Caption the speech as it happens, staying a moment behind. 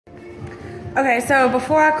Okay, so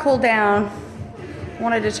before I cool down, I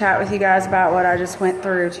wanted to chat with you guys about what I just went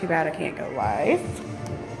through. Too bad I can't go live.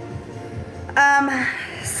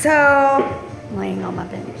 So I'm laying on my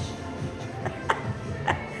bench,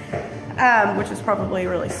 which is probably a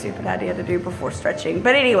really stupid idea to do before stretching.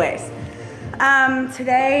 But anyways,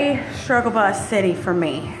 today struggle bus city for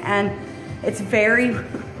me, and it's very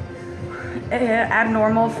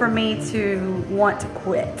abnormal for me to want to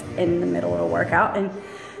quit in the middle of a workout, and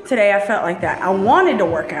today I felt like that. I wanted to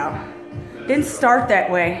work out. Didn't start that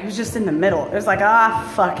way. It was just in the middle. It was like,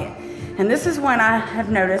 fuck it. And this is when I have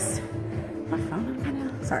noticed, my phone okay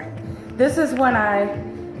now? Sorry. This is when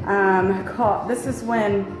this is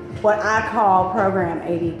when what I call program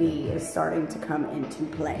ADD is starting to come into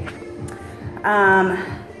play.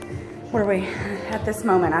 Where are we at this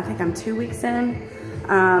moment? I think I'm 2 weeks in.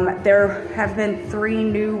 There have been 3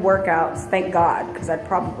 new workouts, thank God, because I'd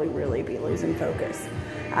probably really be losing focus.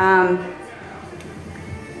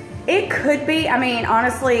 It could be, I mean,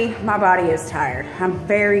 honestly, my body is tired. I'm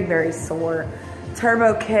very, very sore.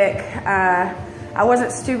 Turbo Kick, I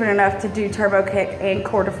wasn't stupid enough to do Turbo Kick and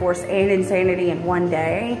Core de Force and Insanity in one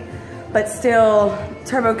day, but still,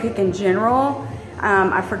 Turbo Kick in general,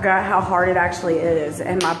 I forgot how hard it actually is,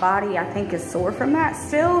 and my body, I think, is sore from that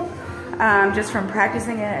still, just from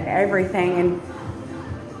practicing it and everything.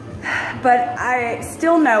 But I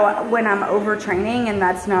still know when I'm overtraining, and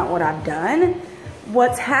that's not what I've done.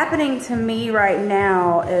 What's happening to me right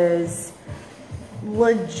now is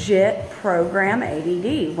legit program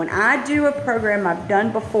ADD. When I do a program I've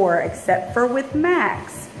done before, except for with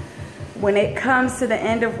Max, when it comes to the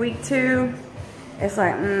end of week 2, it's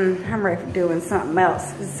like, I'm ready for doing something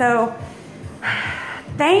else. So,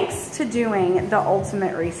 thanks to doing the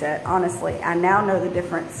Ultimate Reset, honestly, I now know the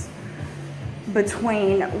difference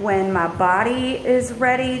between when my body is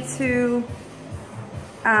ready to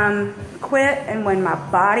quit and when my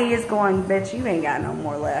body is going, bitch, you ain't got no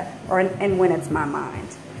more left, and when it's my mind.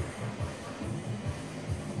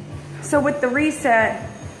 So with the reset,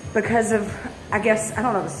 because of, I guess, I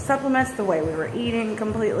don't know, the supplements, the way we were eating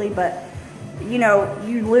completely, but you know,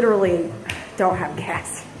 you literally don't have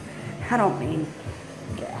gas. I don't mean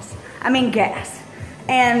gas. I mean gas.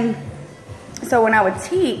 And so when I would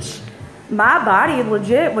teach, my body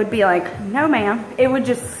legit would be like, no ma'am. It would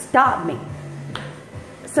just stop me.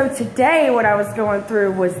 So today what I was going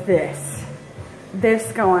through was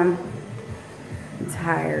this going, I'm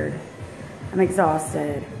tired, I'm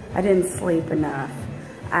exhausted, I didn't sleep enough,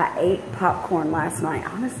 I ate popcorn last night.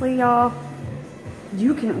 Honestly, y'all,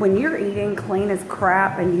 you can, when you're eating clean as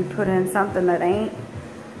crap and you put in something that ain't,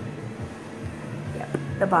 yep,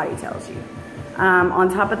 the body tells you. On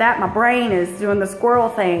top of that, my brain is doing the squirrel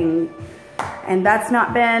thing, and that's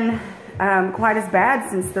not been quite as bad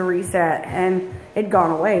since the reset, and it'd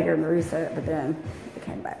gone away during the reset, but then it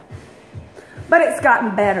came back. But it's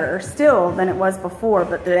gotten better still than it was before,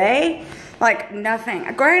 but today, like nothing.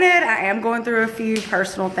 Granted, I am going through a few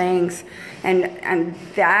personal things, and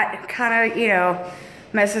that kind of, you know,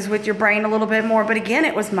 messes with your brain a little bit more, but again,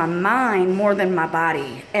 it was my mind more than my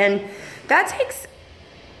body, and that takes,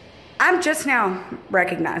 I'm just now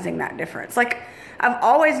recognizing that difference. Like, I've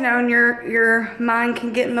always known your mind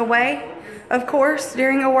can get in the way, of course,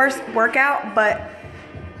 during a workout, but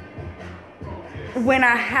when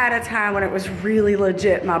I had a time when it was really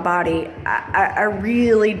legit my body, I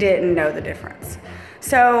really didn't know the difference.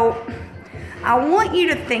 So I want you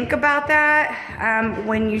to think about that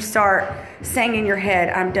when you start saying in your head,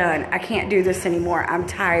 I'm done, I can't do this anymore, I'm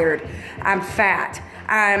tired, I'm fat,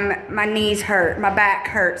 my knees hurt, my back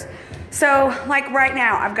hurts. So, like right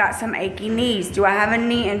now, I've got some achy knees. Do I have a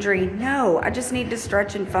knee injury? No, I just need to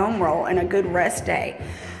stretch and foam roll and a good rest day.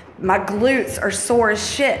 My glutes are sore as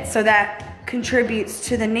shit, so that contributes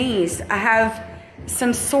to the knees. I have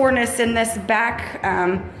some soreness in this back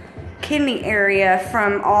kidney area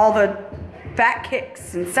from all the back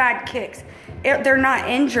kicks and side kicks. They're not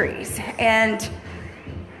injuries, and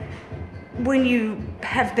when you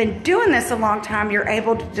have been doing this a long time, you're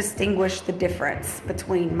able to distinguish the difference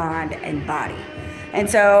between mind and body. And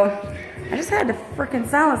so I just had to freaking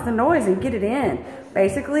silence the noise and get it in.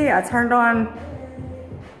 Basically, I turned on,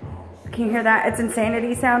 can you hear that? It's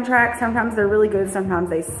Insanity soundtrack. Sometimes they're really good, sometimes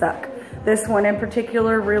they suck. This one in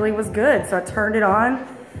particular really was good, so I turned it on.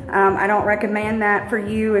 I don't recommend that for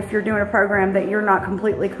you if you're doing a program that you're not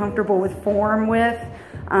completely comfortable with form with.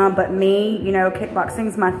 But me, you know,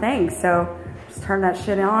 kickboxing's my thing, so just turned that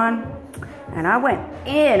shit on, and I went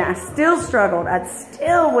in. I still struggled. I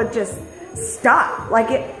still would just stop.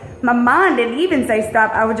 Like, my mind didn't even say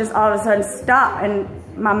stop. I would just all of a sudden stop, and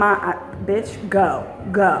my mind, bitch, go,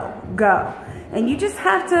 go, go. And you just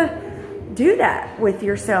have to do that with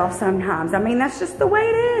yourself sometimes. I mean, that's just the way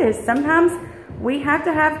it is. Sometimes we have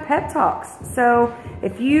to have pep talks. So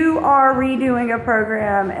if you are redoing a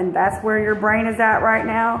program and that's where your brain is at right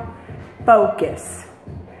now, focus.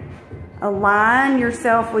 Align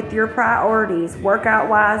yourself with your priorities,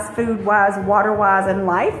 workout-wise, food-wise, water-wise, and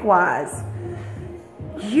life-wise.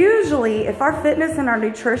 Usually, if our fitness and our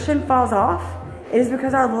nutrition falls off, it is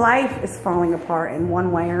because our life is falling apart in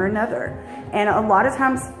one way or another. And a lot of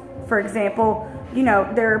times, for example, you know,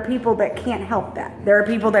 there are people that can't help that. There are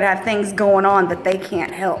people that have things going on that they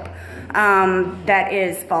can't help. That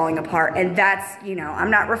is falling apart. And that's, you know,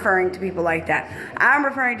 I'm not referring to people like that. I'm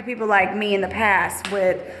referring to people like me in the past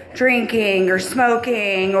with drinking or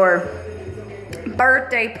smoking or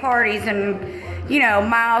birthday parties and, you know,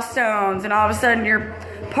 milestones, and all of a sudden you're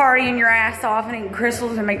partying your ass off and eating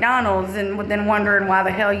Crystals and McDonald's and then wondering why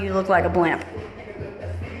the hell you look like a blimp.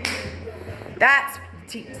 That's,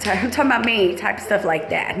 I'm talking about me, type of stuff like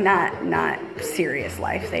that, not serious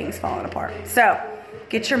life things falling apart. So,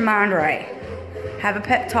 get your mind right. Have a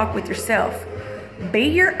pep talk with yourself. Be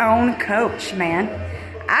your own coach, man.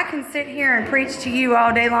 I can sit here and preach to you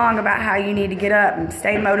all day long about how you need to get up and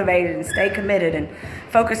stay motivated and stay committed and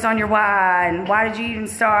focus on your why and why did you even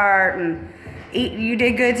start and you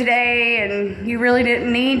did good today and you really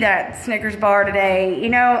didn't need that Snickers bar today. You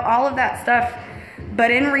know, all of that stuff.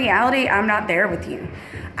 But in reality, I'm not there with you.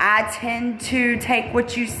 I tend to take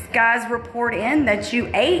what you guys report in that you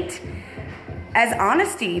ate as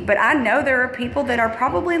honesty, but I know there are people that are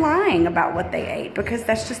probably lying about what they ate because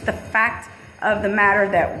that's just the fact of the matter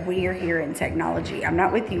that we are here in technology. I'm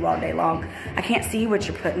not with you all day long. I can't see what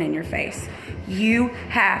you're putting in your face. You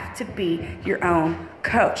have to be your own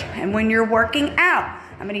coach. And when you're working out,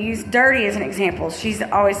 I'm going to use Dirty as an example. She's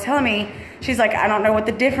always telling me, she's like, I don't know what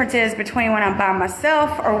the difference is between when I'm by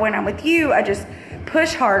myself or when I'm with you. I just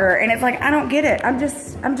push harder. And it's like, I don't get it. I'm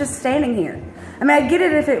just standing here. I mean, I get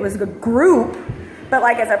it if it was a group, but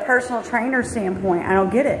like as a personal trainer standpoint, I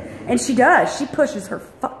don't get it. And she does. She pushes her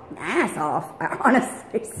fucking ass off,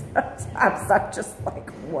 honestly. Sometimes I'm just like,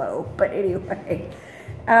 whoa. But anyway,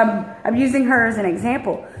 I'm using her as an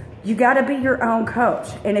example. You got to be your own coach.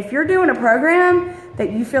 And if you're doing a program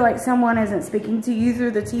that you feel like someone isn't speaking to you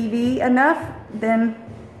through the TV enough, then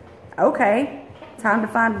okay, time to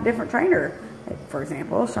find a different trainer. For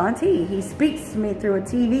example, Shaun T. He speaks to me through a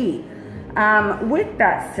TV. With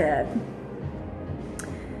that said,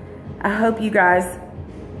 I hope you guys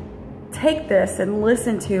take this and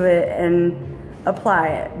listen to it and apply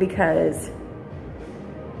it, because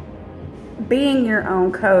being your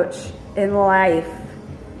own coach in life,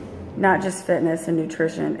 not just fitness and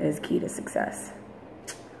nutrition, is key to success.